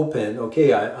choose open,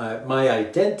 okay, my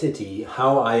identity,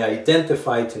 how I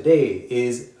identify today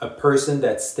is a person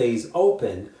that stays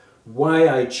open. Why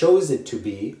I chose it to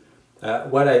be,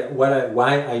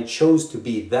 why I chose to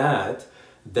be that,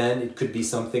 then it could be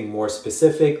something more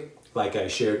specific. Like I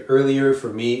shared earlier,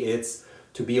 for me, it's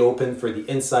to be open for the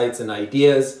insights and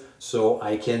ideas so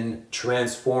I can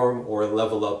transform or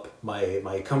level up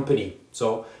my company.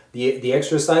 So the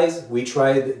exercise we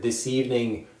tried this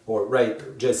evening, or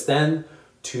right just then,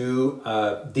 to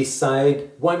decide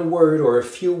one word or a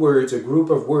few words, a group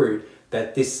of words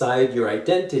that decide your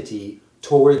identity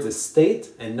towards a state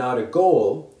and not a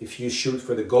goal. If you shoot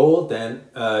for the goal, then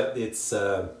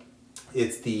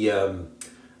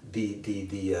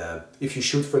if you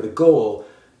shoot for the goal,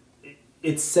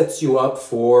 it sets you up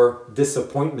for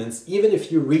disappointments. Even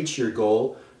if you reach your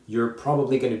goal, you're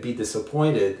probably going to be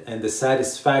disappointed, and the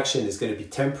satisfaction is going to be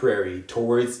temporary.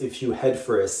 Towards, if you head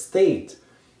for a state,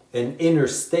 an inner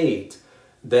state,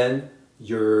 then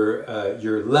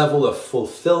your level of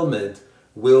fulfillment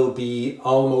will be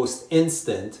almost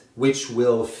instant, which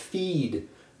will feed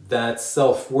that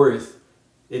self-worth.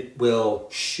 It will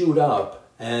shoot up,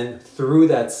 and through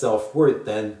that self-worth,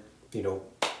 then, you know,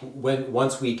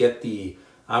 once we get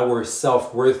our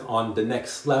self-worth on the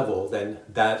next level, then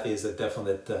that is a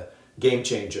definite game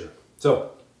changer.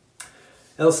 So,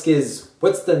 Elskiz,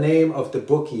 what's the name of the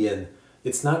book, Ian?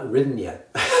 It's not written yet.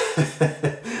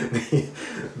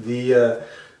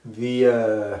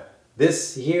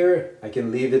 This here, I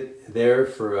can leave it there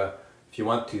for if you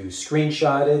want to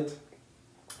screenshot it.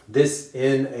 This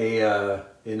in a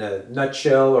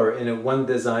nutshell, or in a one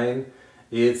design,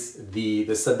 it's the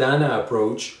S.A.D.H.A.N.A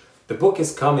approach. The book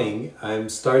is coming. I'm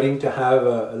starting to have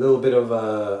a little bit of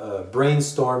a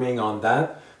brainstorming on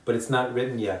that, but it's not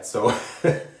written yet, so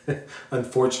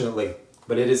unfortunately,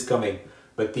 but it is coming.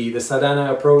 But the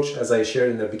S.A.D.H.A.N.A approach, as I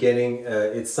shared in the beginning,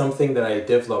 it's something that I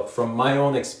developed from my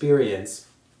own experience,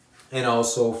 and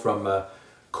also from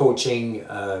coaching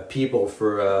people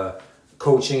for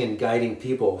coaching and guiding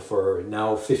people for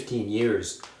now 15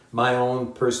 years. My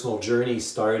own personal journey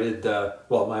started,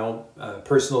 my own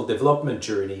personal development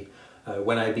journey,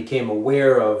 when I became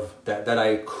aware of that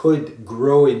I could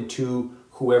grow into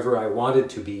whoever I wanted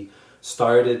to be,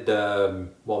 started,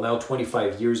 now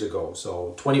 25 years ago.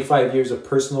 So 25 years of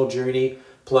personal journey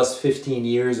plus 15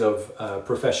 years of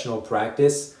professional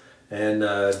practice, and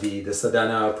the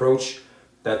S.A.D.H.A.N.A approach,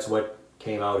 that's what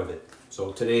came out of it.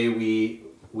 So today we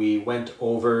went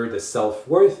over the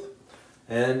self-worth,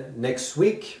 and next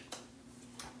week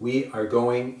we are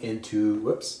going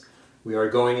into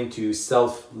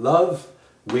self-love,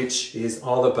 which is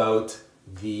all about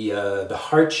the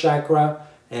heart chakra,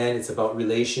 and it's about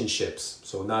relationships.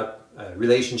 So not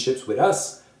relationships with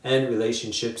us, and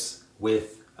relationships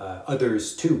with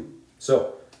others too.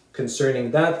 So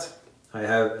concerning that, I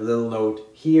have a little note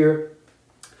here.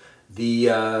 The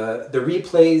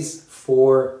replays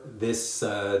for this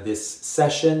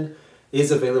session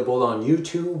is available on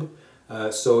YouTube.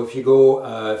 So if you go,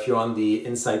 if you're on the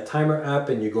Insight Timer app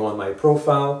and you go on my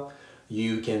profile,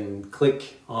 you can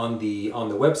click on the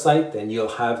website, and you'll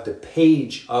have the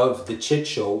page of the Chit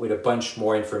Show with a bunch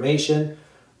more information.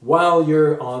 While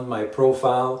you're on my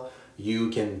profile, you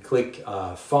can click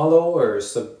follow or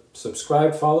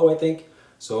subscribe, follow, I think.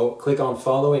 So click on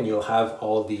follow, and you'll have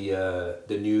all the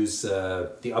news,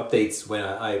 the updates when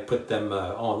I put them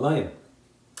online.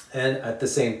 And at the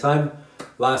same time,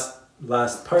 last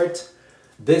part,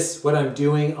 what I'm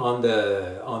doing on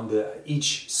the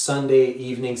each Sunday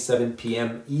evening 7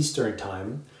 p.m. Eastern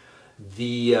time,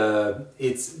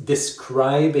 it's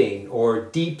describing or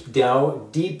deep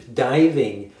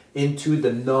diving into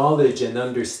the knowledge and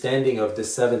understanding of the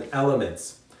 7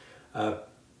 elements.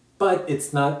 But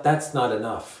that's not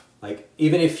enough. Like,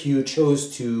 even if you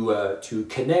chose to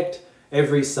connect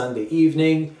every Sunday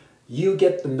evening, you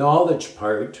get the knowledge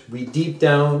part. We deep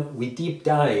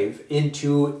dive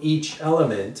into each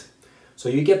element. So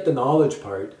you get the knowledge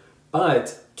part,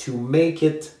 but to make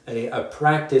it a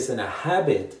practice and a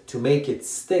habit, to make it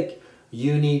stick,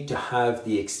 you need to have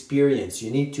the experience. You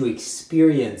need to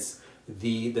experience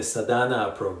the S.A.D.H.A.N.A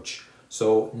approach.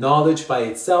 So knowledge by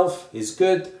itself is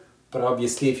good, but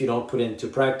obviously if you don't put it into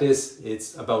practice,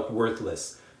 it's about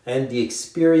worthless. And the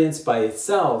experience by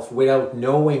itself, without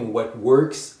knowing what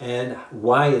works and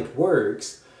why it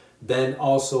works, then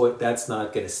also that's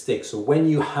not going to stick. So when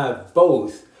you have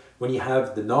both, when you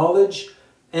have the knowledge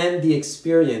and the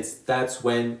experience, that's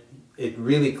when it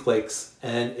really clicks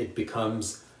and it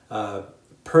becomes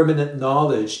permanent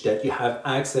knowledge that you have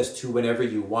access to whenever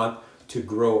you want to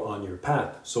grow on your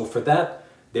path. So for that,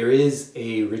 there is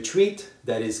a retreat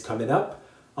that is coming up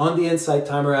on the Insight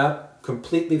Timer app,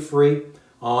 completely free,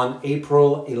 on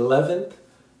April 11th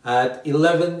at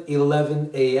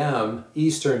 11:11 a.m.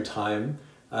 Eastern Time.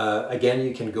 Again,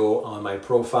 you can go on my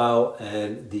profile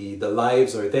and the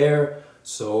lives are there,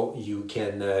 so you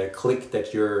can click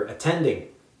that you're attending.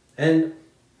 And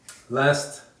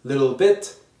last little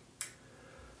bit,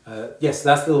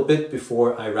 last little bit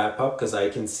before I wrap up, because I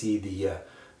can see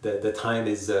the time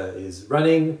is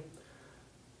running.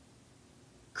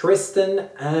 Kristen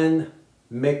Ann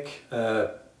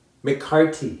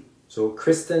McCarthy. So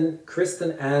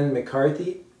Kristen Ann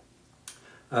McCarthy.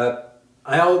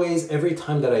 I always, every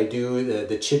time that I do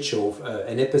the Chit Show,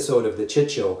 an episode of the Chit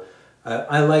Show,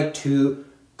 I like to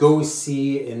go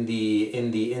see in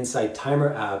the Insight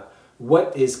Timer app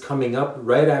what is coming up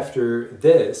right after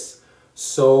this.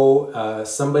 So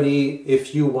somebody,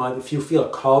 if you feel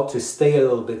called to stay a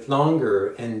little bit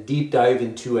longer and deep dive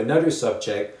into another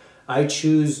subject, I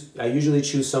usually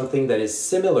choose something that is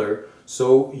similar,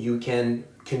 so you can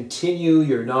continue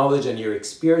your knowledge and your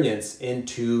experience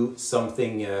into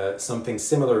something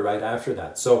similar right after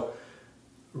that. So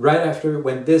right after,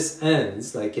 when this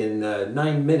ends, like in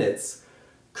 9 minutes,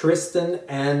 Kristen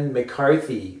Ann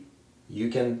McCarthy, you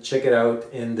can check it out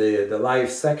in the live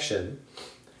section.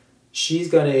 She's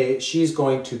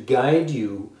going to guide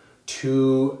you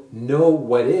to know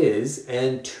what is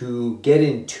and to get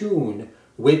in tune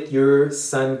with your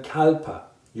sankalpa.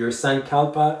 Your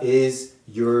sankalpa is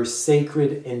your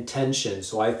sacred intention.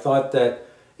 So I thought that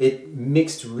it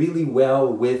mixed really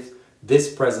well with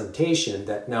this presentation,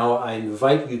 that now I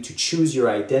invite you to choose your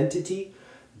identity.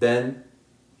 Then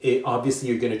obviously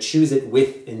you're going to choose it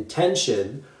with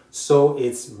intention, so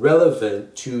it's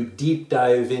relevant to deep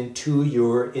dive into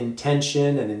your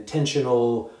intention and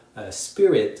intentional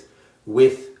spirit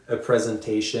with a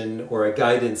presentation or a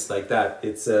guidance like that.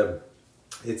 It's the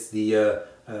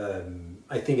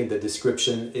I think in the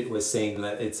description it was saying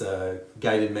that it's a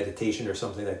guided meditation or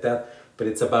something like that, but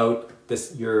it's about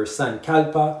your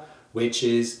sankalpa, which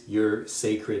is your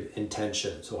sacred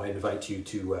intention. So I invite you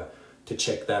to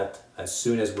check that as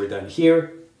soon as we're done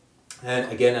here. And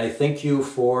again, I thank you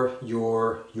for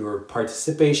your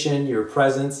participation, your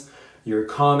presence, your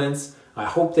comments. I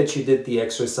hope that you did the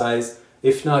exercise.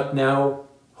 If not now,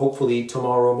 hopefully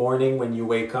tomorrow morning when you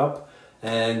wake up.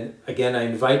 And again, I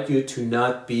invite you to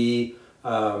not be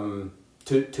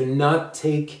to not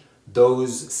take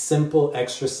those simple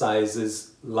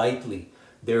exercises lightly.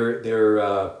 They're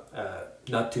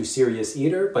not too serious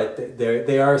either, but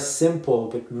they are simple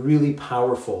but really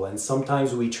powerful. And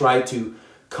sometimes we try to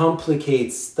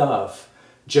complicate stuff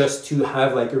just to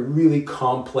have like a really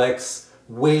complex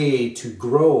way to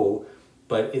grow.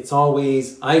 But it's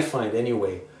always, I find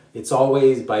anyway, it's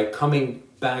always by coming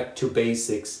back to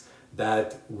basics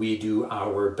that we do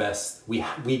our best, we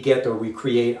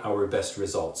create our best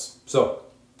results. So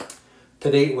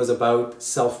today was about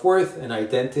self-worth and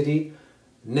identity.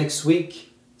 Next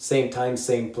week, same time,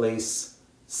 same place,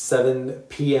 7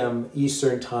 p.m.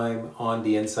 Eastern Time on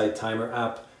the Insight Timer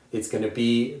app. It's going to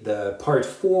be the part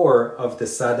 4 of the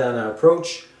S.A.D.H.A.N.A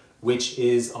approach, which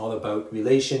is all about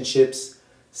relationships,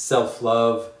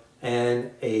 self-love,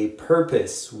 and a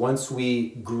purpose. Once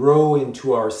we grow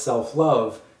into our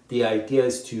self-love, the idea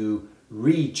is to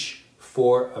reach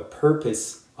for a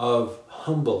purpose of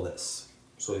humbleness.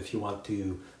 So if you want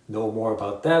to know more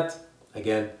about that,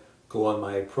 again, go on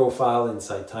my profile,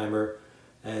 Insight Timer,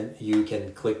 and you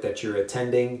can click that you're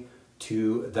attending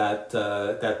to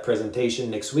that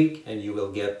presentation next week, and you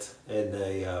will get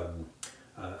a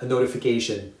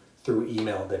notification through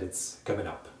email that it's coming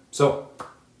up. So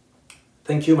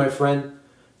thank you, my friend.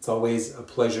 It's always a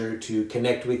pleasure to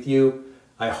connect with you.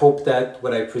 I hope that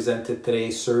what I presented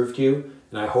today served you,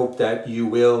 and I hope that you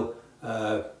will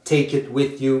take it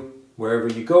with you wherever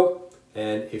you go.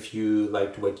 And if you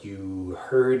liked what you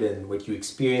heard and what you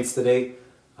experienced today,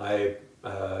 there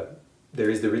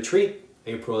is the retreat,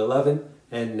 April 11th,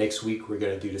 and next week we're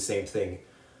going to do the same thing.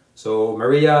 So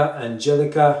Maria,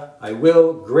 Angelica, I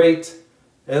will, great.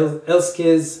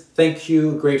 Elskiz, thank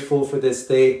you, grateful for this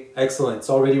day. Excellent, it's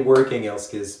already working,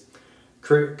 Elskiz.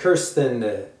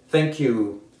 Kirsten, thank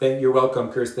you. You're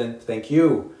welcome, Kirsten. Thank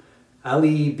you.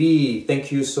 Ali B,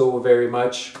 thank you so very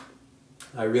much.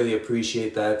 I really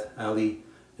appreciate that, Ali.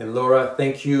 And Laura,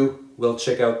 thank you. We'll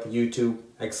check out the YouTube.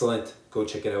 Excellent. Go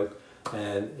check it out.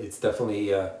 And it's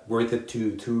definitely worth it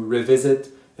to revisit.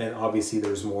 And obviously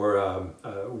there's more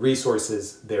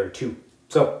resources there too.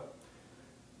 So,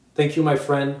 thank you, my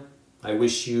friend. I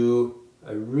wish you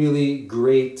a really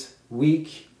great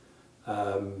week.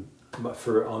 On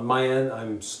my end,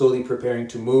 I'm slowly preparing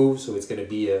to move, so it's going to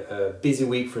be a busy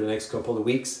week for the next couple of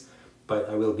weeks. But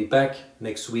I will be back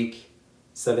next week,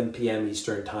 7 p.m.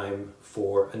 Eastern Time,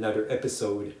 for another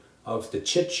episode of the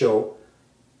Chit Show,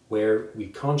 where we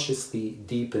consciously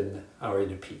deepen our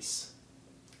inner peace.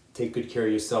 Take good care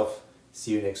of yourself.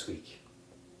 See you next week.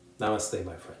 Namaste,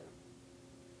 my friend.